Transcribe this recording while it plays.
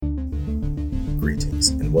Greetings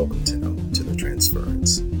and welcome to The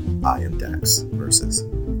Transference. I am Dax Versus.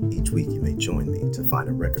 Each week you may join me to find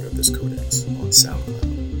a record of this codex on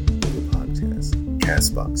SoundCloud, Google Podcasts,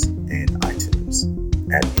 CastBox, and iTunes.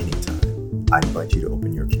 At any time, I invite you to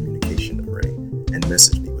open your communication array and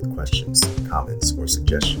message me with questions, comments, or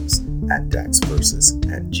suggestions at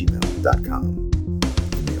daxversus@gmail.com.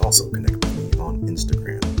 You may also connect with me on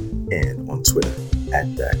Instagram and on Twitter at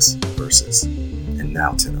daxversus. And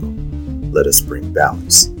now, Tenno, let us bring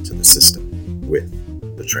balance to the system with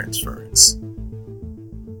The Transference.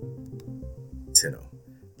 Tenno,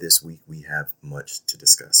 this week we have much to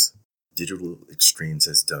discuss. Digital Extremes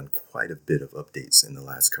has done quite a bit of updates in the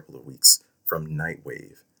last couple of weeks, from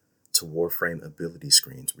Nightwave to Warframe ability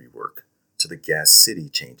screens rework to the Gas City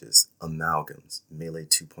changes, amalgams, Melee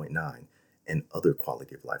 2.9, and other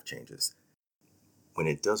quality of life changes. When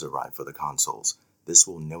it does arrive for the consoles, this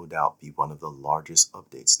will no doubt be one of the largest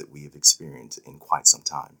updates that we have experienced in quite some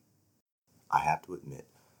time. I have to admit,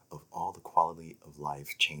 of all the quality of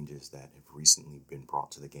life changes that have recently been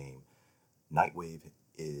brought to the game, Nightwave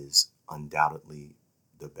is undoubtedly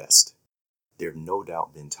the best. There have no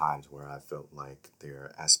doubt been times where I felt like there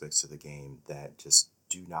are aspects of the game that just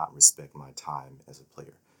do not respect my time as a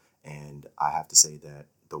player. And I have to say that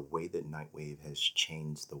the way that Nightwave has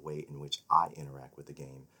changed the way in which I interact with the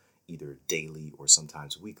game, either daily or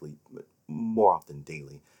sometimes weekly, but more often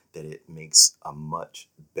daily, that it makes a much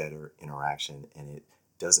better interaction and it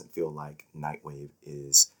doesn't feel like Nightwave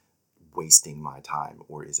is wasting my time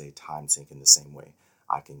or is a time sink in the same way.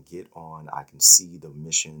 I can get on, I can see the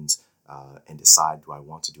missions and decide, do I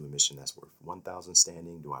want to do a mission that's worth 1,000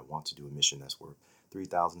 standing? Do I want to do a mission that's worth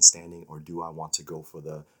 3,000 standing? Or do I want to go for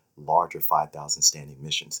the larger 5,000 standing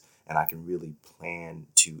missions? And I can really plan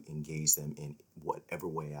to engage them in whatever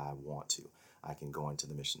way I want to. I can go into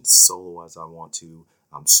the missions solo as I want to.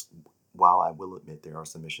 While I will admit there are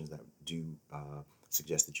some missions that do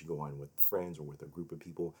suggest that you go on with friends or with a group of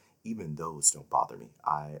people, even those don't bother me.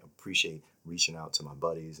 I appreciate reaching out to my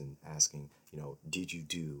buddies and asking, did you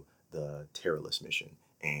do the Terrorless mission?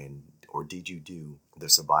 Or did you do the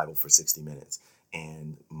survival for 60 minutes?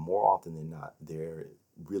 And more often than not, they're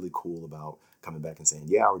really cool about coming back and saying,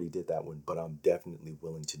 yeah, I already did that one, but I'm definitely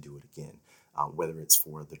willing to do it again. Whether it's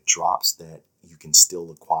for the drops that you can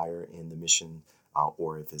still acquire in the mission,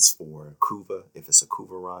 or if it's for Kuva, if it's a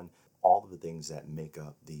Kuva run, all of the things that make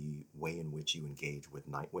up the way in which you engage with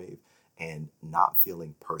Nightwave, and not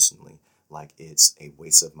feeling personally like it's a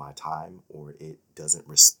waste of my time or it doesn't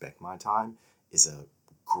respect my time is a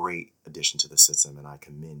great addition to the system, and I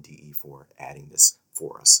commend DE for adding this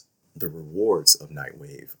for us. The rewards of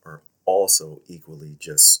Nightwave are also equally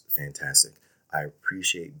just fantastic. I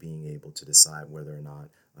appreciate being able to decide whether or not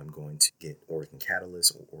I'm going to get Orokin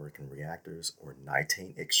Catalyst or Orokin Reactors or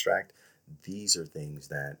Nitane Extract. These are things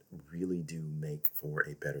that really do make for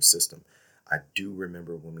a better system. I do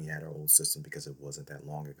remember when we had our old system, because it wasn't that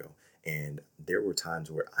long ago, and there were times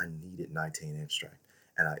where I needed Nitane Extract,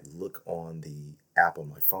 and I look on the app on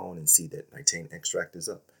my phone and see that Nitane Extract is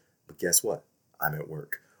up. But guess what? I'm at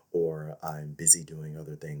work, or I'm busy doing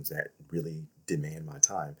other things that really demand my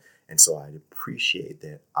time. And so I appreciate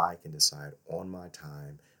that I can decide on my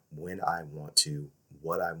time when I want to,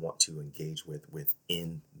 what I want to engage with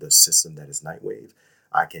within the system that is Nightwave.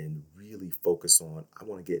 I can really focus on, I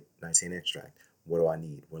want to get Nitane Extract. What do I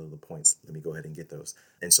need? What are the points? Let me go ahead and get those.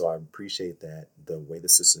 And so I appreciate that the way the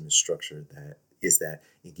system is structured, that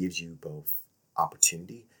it gives you both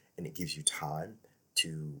opportunity and it gives you time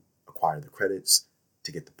to acquire the credits,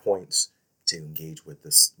 to get the points, to engage with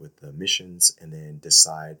the missions, and then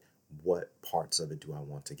decide what parts of it do I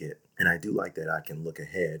want to get. And I do like that I can look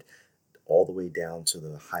ahead all the way down to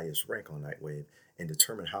the highest rank on Nightwave and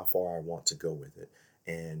determine how far I want to go with it.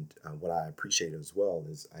 And what I appreciate as well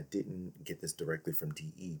is I didn't get this directly from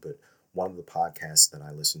DE, but one of the podcasts that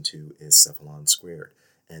I listen to is Cephalon Squared.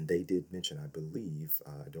 And they did mention, I believe,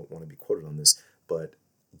 I don't want to be quoted on this, but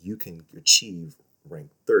you can achieve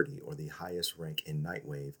rank 30 or the highest rank in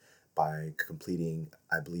Nightwave by completing,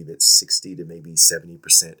 I believe it's 60 to maybe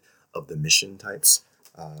 70% of the mission types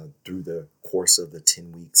through the course of the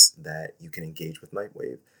 10 weeks that you can engage with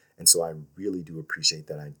Nightwave. And so I really do appreciate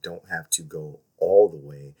that I don't have to go all the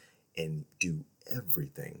way and do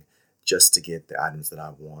everything just to get the items that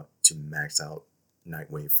I want to max out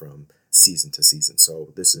Nightwave from season to season.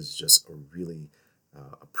 So this is just a really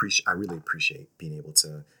I really appreciate being able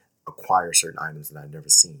to acquire certain items that I've never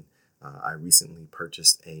seen. I recently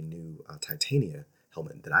purchased a new Titania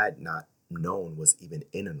helmet that I had not known was even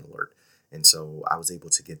in an alert. And so I was able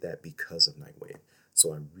to get that because of Nightwave.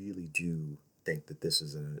 So I really do think that this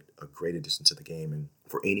is a great addition to the game. And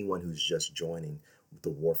for anyone who's just joining the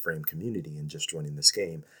Warframe community and just joining this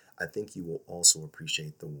game, I think you will also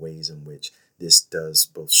appreciate the ways in which this does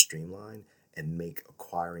both streamline and make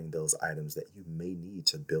acquiring those items that you may need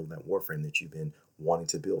to build that Warframe that you've been wanting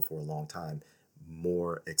to build for a long time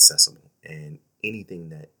more accessible. And anything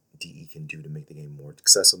that DE can do to make the game more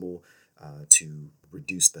accessible, to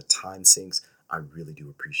reduce the time sinks, I really do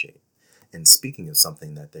appreciate. And speaking of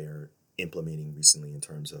something that they're implementing recently in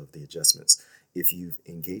terms of the adjustments, if you've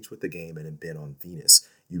engaged with the game and been on Venus,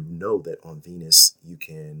 you know that on Venus you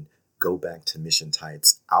can go back to mission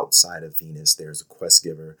types outside of Venus. There's a quest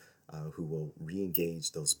giver who will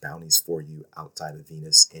re-engage those bounties for you outside of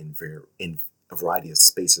Venus in a variety of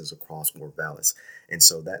spaces across Morvalis. And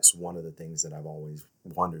so that's one of the things that I've always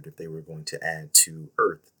wondered if they were going to add to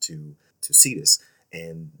Earth, to Cetus.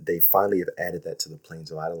 And they finally have added that to the Plains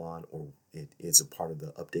of Eidolon, or it is a part of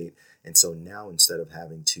the update. And so now instead of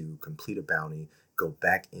having to complete a bounty, go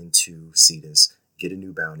back into Cetus, get a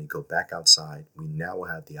new bounty, go back outside, we now will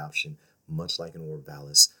have the option, much like in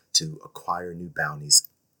Morvalis, to acquire new bounties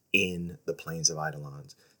in the Plains of Eidolon.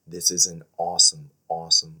 This is an awesome,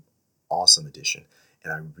 awesome, awesome addition.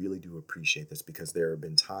 And I really do appreciate this because there have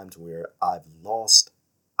been times where I've lost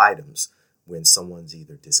items when someone's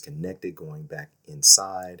either disconnected, going back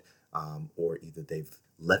inside, or either they've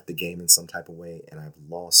left the game in some type of way, and I've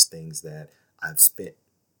lost things that I've spent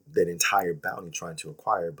that entire bounty trying to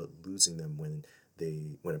acquire, but losing them when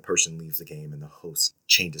a person leaves the game and the host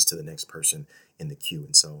changes to the next person in the queue.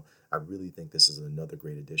 And so I really think this is another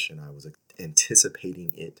great addition. I was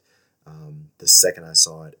anticipating it the second I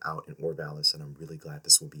saw it out in Morvalis, and I'm really glad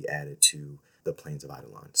this will be added to the Plains of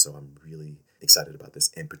Eidolon. So I'm really excited about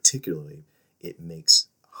this, and particularly it makes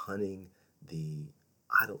hunting the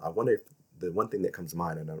I wonder if the one thing that comes to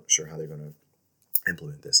mind, and I'm not sure how they're going to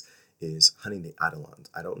implement this, is hunting the Eidolons.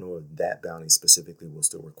 I don't know if that bounty specifically will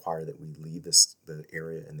still require that we leave the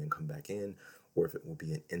area and then come back in, or if it will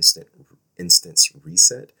be an instance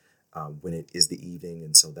reset when it is the evening,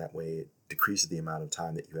 and so that way it decreases the amount of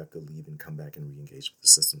time that you have to leave and come back and re-engage with the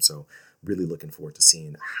system. So really looking forward to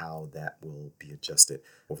seeing how that will be adjusted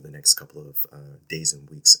over the next couple of days and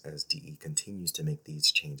weeks as DE continues to make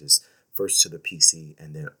these changes, first to the PC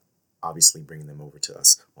and then obviously bringing them over to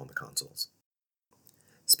us on the consoles.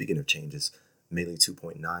 Speaking of changes, Melee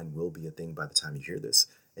 2.9 will be a thing by the time you hear this,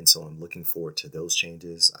 and so I'm looking forward to those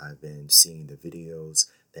changes. I've been seeing the videos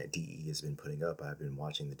that DE has been putting up. I've been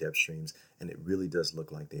watching the dev streams, and it really does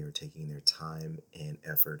look like they are taking their time and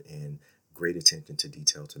effort and great attention to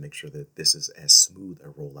detail to make sure that this is as smooth a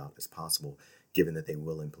rollout as possible, given that they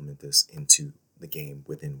will implement this into the game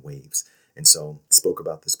within waves. And so, spoke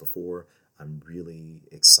about this before. I'm really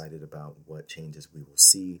excited about what changes we will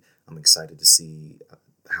see. I'm excited to see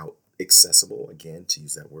how accessible, again, to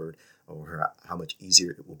use that word, or how much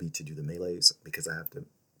easier it will be to do the melees, because I have to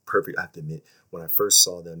admit, when I first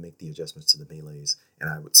saw them make the adjustments to the melees and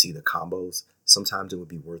I would see the combos, sometimes it would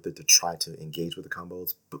be worth it to try to engage with the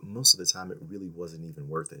combos, but most of the time it really wasn't even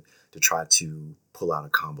worth it to try to pull out a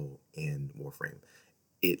combo in Warframe.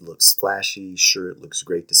 It looks flashy, sure, it looks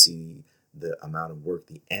great to see the amount of work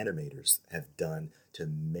the animators have done to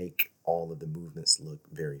make all of the movements look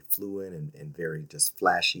very fluid and very just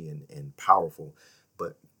flashy and powerful.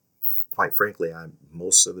 But quite frankly, I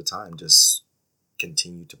most of the time just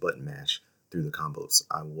continue to button mash through the combos.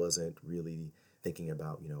 I wasn't really thinking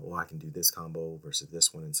about, I can do this combo versus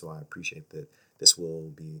this one. And so I appreciate that this will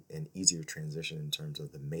be an easier transition in terms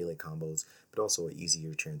of the melee combos, but also an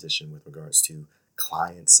easier transition with regards to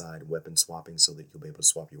client-side weapon swapping so that you'll be able to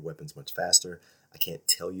swap your weapons much faster. I can't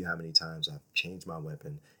tell you how many times I've changed my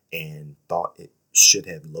weapon and thought it should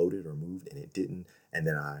have loaded or moved and it didn't, and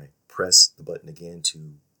then I press the button again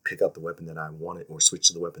to pick up the weapon that I wanted or switch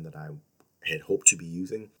to the weapon that I had hoped to be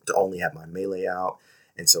using, to only have my melee out.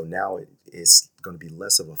 And so now it's going to be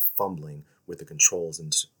less of a fumbling with the controls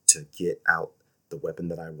and to get out the weapon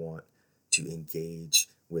that I want, to engage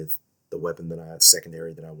with the weapon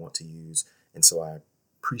secondary that I want to use. And so I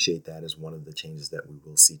appreciate that as one of the changes that we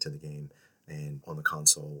will see to the game and on the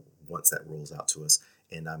console once that rolls out to us.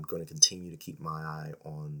 And I'm going to continue to keep my eye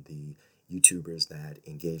on the YouTubers that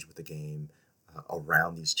engage with the game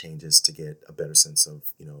around these changes to get a better sense of,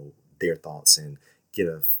 their thoughts and get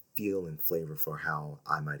a feel and flavor for how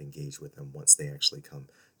I might engage with them once they actually come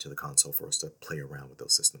to the console for us to play around with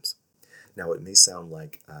those systems. Now, it may sound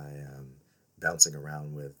like I am bouncing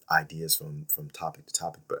around with ideas from topic to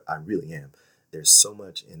topic, but I really am. There's so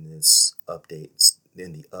much in this update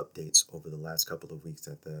in the updates over the last couple of weeks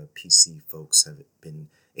that the PC folks have been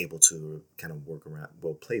able to kind of work around,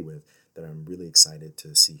 well, play with, that I'm really excited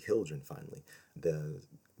to see Hildren finally. The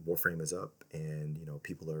Warframe is up, and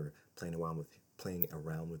people are playing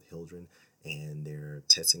around with Hildren, and they're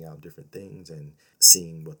testing out different things and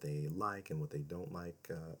seeing what they like and what they don't like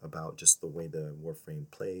about just the way the Warframe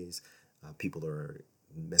plays. People are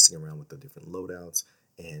messing around with the different loadouts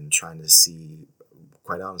and trying to see,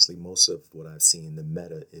 quite honestly, most of what I've seen, the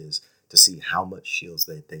meta is to see how much shields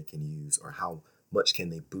that they can use, or how much can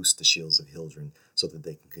they boost the shields of Hildren so that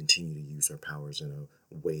they can continue to use their powers in a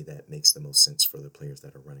way that makes the most sense for the players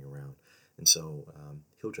that are running around. And so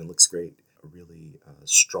Hildren looks great, a really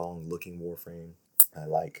strong looking Warframe. I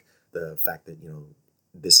like the fact that,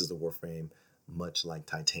 this is the Warframe, much like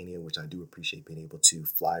Titania, which I do appreciate being able to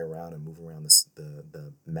fly around and move around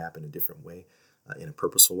the map in a different way, in a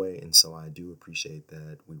purposeful way. And so I do appreciate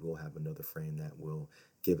that we will have another frame that will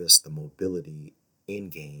give us the mobility in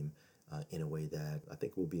game in a way that I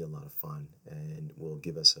think will be a lot of fun and will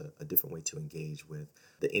give us a different way to engage with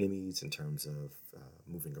the enemies in terms of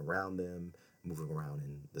moving around them, moving around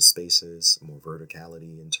in the spaces, more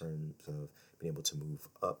verticality in terms of being able to move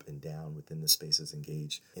up and down within the spaces,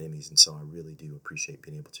 engage enemies. And so I really do appreciate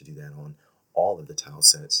being able to do that on all of the tile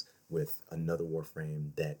sets with another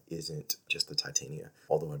Warframe that isn't just the Titania.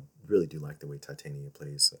 Although I really do like the way Titania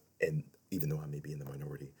plays, and even though I may be in the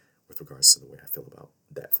minority with regards to the way I feel about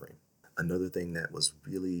that frame. Another thing that was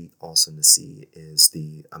really awesome to see is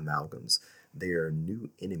the amalgams. They are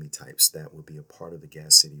new enemy types that will be a part of the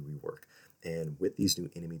Gas City rework. And with these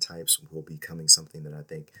new enemy types will be coming something that I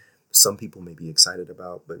think some people may be excited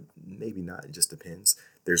about, but maybe not. It just depends.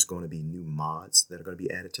 There's going to be new mods that are going to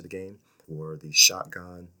be added to the game for the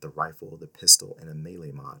shotgun, the rifle, the pistol, and a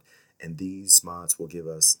melee mod. And these mods will give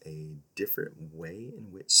us a different way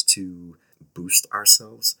in which to boost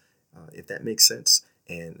ourselves, if that makes sense.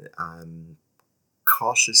 And I'm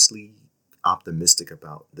cautiously optimistic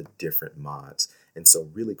about the different mods. And so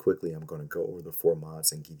really quickly, I'm going to go over the 4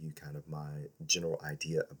 mods and give you kind of my general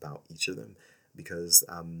idea about each of them, because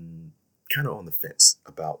I'm kind of on the fence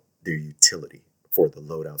about their utility for the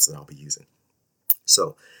loadouts that I'll be using.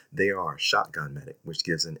 So they are Shotgun Medic, which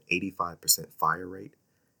gives an 85% fire rate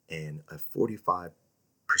and a 45%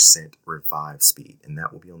 revive speed, and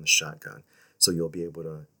that will be on the shotgun. So you'll be able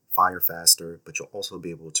to fire faster, but you'll also be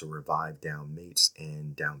able to revive down mates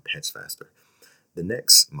and down pets faster. The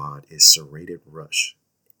next mod is Serrated Rush,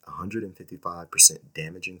 155%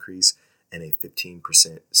 damage increase and a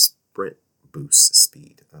 15% sprint boost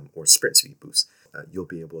speed, or sprint speed boost. You'll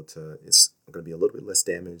be able to, it's going to be a little bit less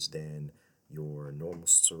damage than your normal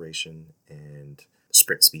serration, and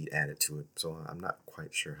sprint speed added to it. So I'm not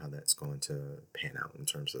quite sure how that's going to pan out in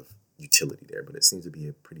terms of utility there, but it seems to be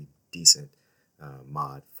a pretty decent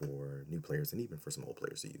mod for new players and even for some old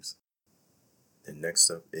players to use. And next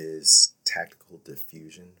up is Tactical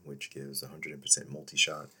Diffusion, which gives 100%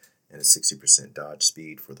 multi-shot and a 60% dodge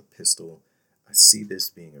speed for the pistol. I see this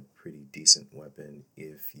being a pretty decent weapon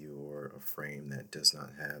if you're a frame that does not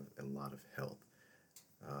have a lot of health,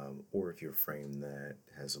 or if you're a frame that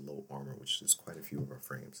has a low armor, which is quite a few of our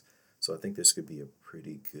frames. So I think this could be a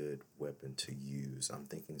pretty good weapon to use. I'm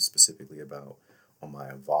thinking specifically about on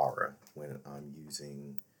my Avara when I'm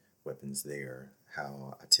using weapons there,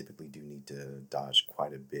 how I typically do need to dodge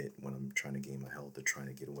quite a bit when I'm trying to gain my health or trying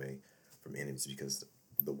to get away from enemies, because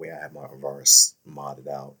the way I have my Avara modded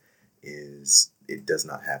out is it does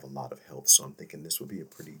not have a lot of health. So I'm thinking this would be a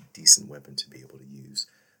pretty decent weapon to be able to use.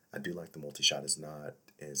 I do like the multi-shot. Is not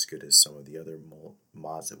as good as some of the other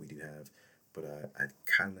mods that we do have, but I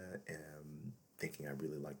kind of am thinking I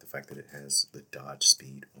really like the fact that it has the dodge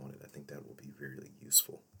speed on it. I think that will be really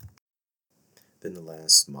useful. Then the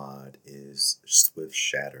last mod is Swift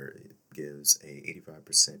Shatter. It gives a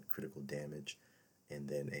 85% critical damage and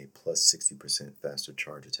then a plus 60% faster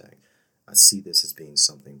charge attack. I see this as being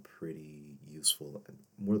something pretty useful,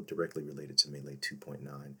 more directly related to Melee 2.9.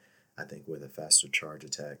 I think with a faster charge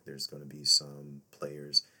attack, there's going to be some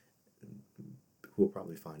players who will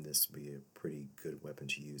probably find this to be a pretty good weapon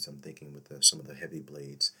to use. I'm thinking with some of the heavy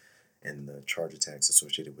blades and the charge attacks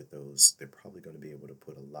associated with those, they're probably going to be able to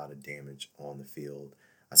put a lot of damage on the field.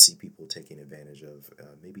 I see people taking advantage of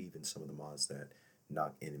maybe even some of the mods that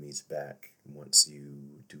knock enemies back once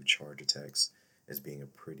you do charge attacks as being a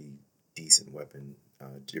pretty decent weapon,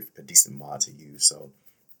 a decent mod to use. So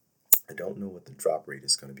I don't know what the drop rate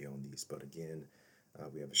is going to be on these, but again,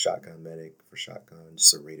 we have a Shotgun Medic for shotgun,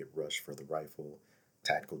 Serrated Rush for the rifle,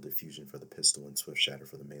 Tactical Diffusion for the pistol, and Swift Shatter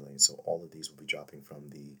for the melee. So all of these will be dropping from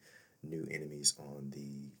the new enemies on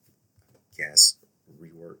the gas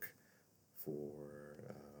rework for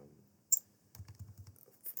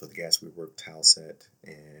for the gas rework tile set,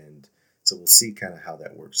 and so we'll see kind of how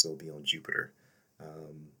that works. They'll be on Jupiter.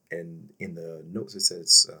 And in the notes it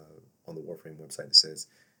says, on the Warframe website, it says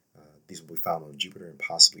these will be found on Jupiter and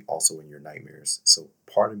possibly also in your nightmares. So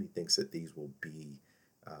part of me thinks that these will be,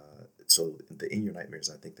 so the in your nightmares,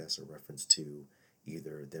 I think that's a reference to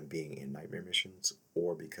either them being in nightmare missions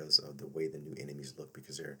or because of the way the new enemies look,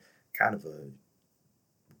 because they're kind of a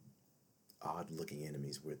odd looking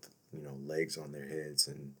enemies with, legs on their heads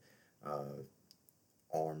and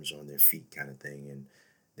arms on their feet kind of thing. And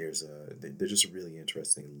they're just a really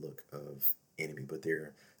interesting look of enemy, but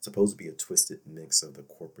they're supposed to be a twisted mix of the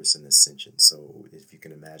Corpus and Ascension. So if you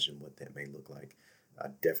can imagine what that may look like, I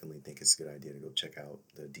definitely think it's a good idea to go check out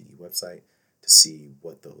the DE website to see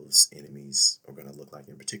what those enemies are going to look like,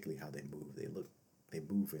 and particularly how they move. They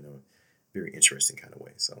move in a very interesting kind of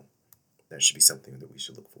way. So that should be something that we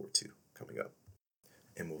should look forward to coming up.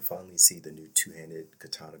 And we'll finally see the new two-handed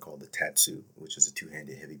katana called the Tatsu, which is a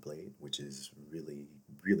two-handed heavy blade, which is really,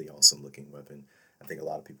 really awesome looking weapon. I think a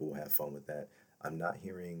lot of people will have fun with that. I'm not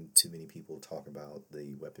hearing too many people talk about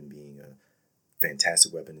the weapon being a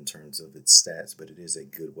fantastic weapon in terms of its stats, but it is a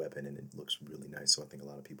good weapon and it looks really nice. So I think a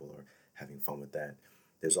lot of people are having fun with that.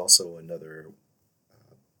 There's also another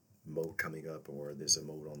mode coming up, or there's a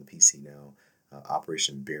mode on the PC now,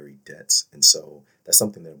 Operation Buried Debts, and so that's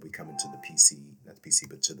something that will be coming to the PC, not the PC,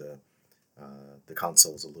 but to the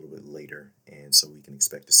consoles a little bit later, and so we can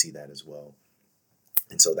expect to see that as well.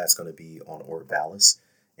 And so that's going to be on Ort Valis,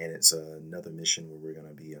 and it's another mission where we're going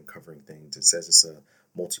to be uncovering things. It says it's a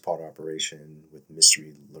multi-part operation with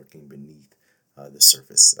mystery lurking beneath the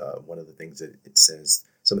surface. One of the things that it says,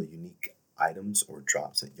 some of the unique items or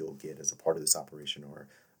drops that you'll get as a part of this operation are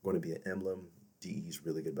going to be an emblem. DE is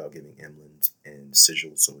really good about giving emblems and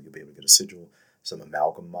sigils, so you'll be able to get a sigil, some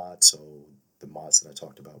amalgam mods, so the mods that I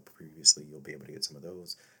talked about previously, you'll be able to get some of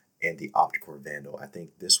those, and the Opticore Vandal. I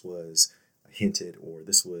think this was hinted, or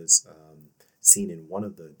this was seen in one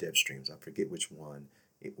of the dev streams. I forget which one.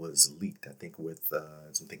 It was leaked, I think, with,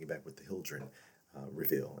 as I'm thinking back, with the Hildren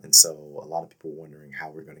reveal. And so a lot of people were wondering how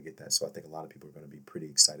we're going to get that. So I think a lot of people are going to be pretty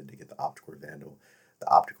excited to get the Opticore Vandal. The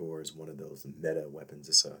Opticore is one of those meta weapons.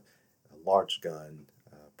 It's a large gun,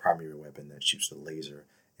 primary weapon that shoots the laser.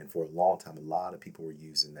 And for a long time, a lot of people were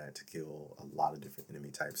using that to kill a lot of different enemy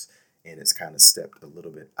types. And it's kind of stepped a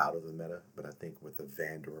little bit out of the meta. But I think with the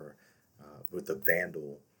Vandal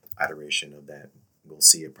iteration of that, we'll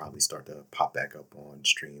see it probably start to pop back up on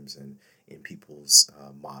streams and in people's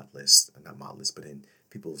not mod list, but in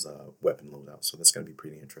people's weapon loadout. So that's going to be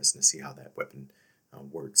pretty interesting to see how that weapon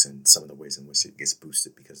works and some of the ways in which it gets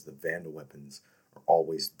boosted, because the Vandal weapons are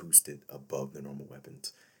always boosted above the normal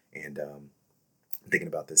weapons. And thinking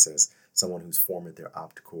about this as someone who's formed their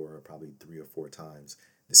Opticore probably 3 or 4 times,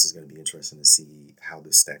 this is going to be interesting to see how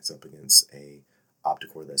this stacks up against a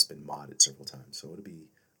Opticore that's been modded several times. So it'll be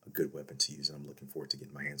a good weapon to use, and I'm looking forward to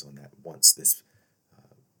getting my hands on that once this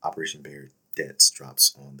Operation Buried Debts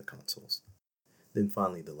drops on the consoles. Then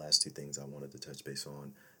finally, the last 2 things I wanted to touch base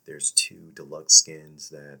on. There's 2 deluxe skins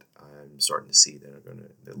that I'm starting to see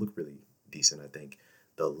that look really decent. I think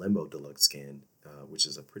the Limbo deluxe skin, which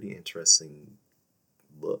is a pretty interesting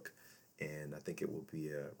look, and I think it will be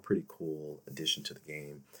a pretty cool addition to the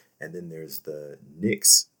game. And then there's the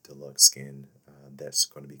Nyx deluxe skin that's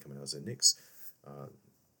going to be coming out as a Nyx.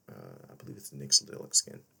 I believe it's the Nyx deluxe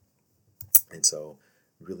skin. And so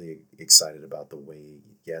really excited about the way,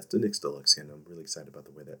 it's the Nyx deluxe skin. I'm really excited about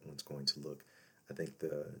the way that one's going to look. I think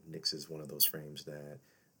the Nyx is one of those frames that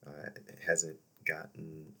hasn't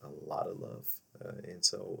gotten a lot of love. And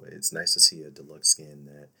so it's nice to see a deluxe skin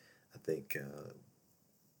that I think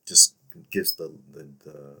just gives the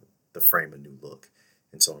frame a new look.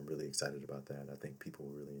 And so I'm really excited about that. I think people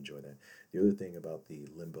will really enjoy that. The other thing about the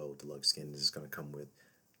Limbo deluxe skin is it's going to come with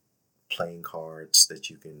playing cards that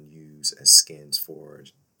you can use as skins for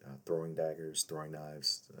throwing daggers, throwing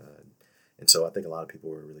knives. And so I think a lot of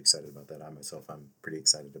people are really excited about that. I'm pretty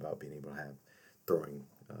excited about being able to have throwing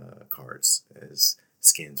cards as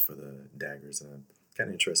skins for the daggers. And I'm kind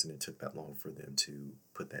of interested it took that long for them to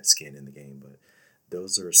put that skin in the game. But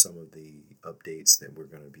those are some of the updates that we're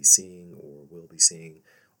going to be seeing or will be seeing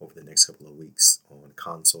over the next couple of weeks on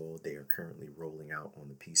console. They are currently rolling out on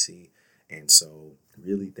the PC. And so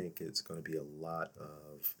really think it's going to be a lot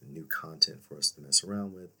of new content for us to mess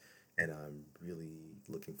around with. And I'm really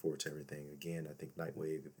looking forward to everything. Again, I think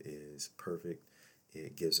Nightwave is perfect.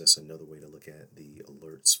 It gives us another way to look at the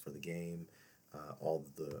alerts for the game. All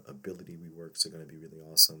the ability reworks are going to be really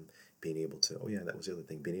awesome. Being able to, that was the other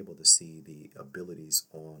thing, being able to see the abilities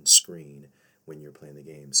on screen when you're you're playing the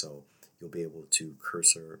game. So you'll be able to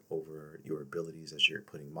cursor over your abilities as you're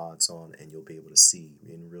putting mods on, and you'll be able to see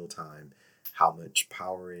in real time how much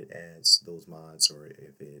power it adds, those mods, or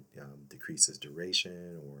if it decreases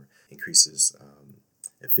duration or increases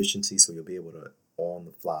efficiency. So you'll be able to, on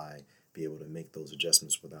the fly, be able to make those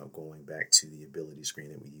adjustments without going back to the ability screen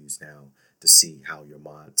that we use now to see how your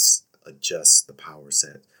mods adjust the power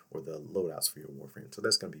set or the loadouts for your Warframe. So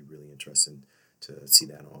that's going to be really interesting to see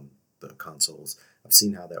that on the consoles. I've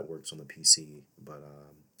seen how that works on the PC, but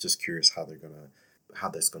just curious how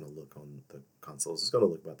that's gonna look on the consoles. It's gonna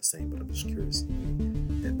look about the same, but I'm just curious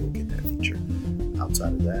that we'll get that feature.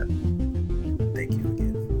 Outside of that, thank you again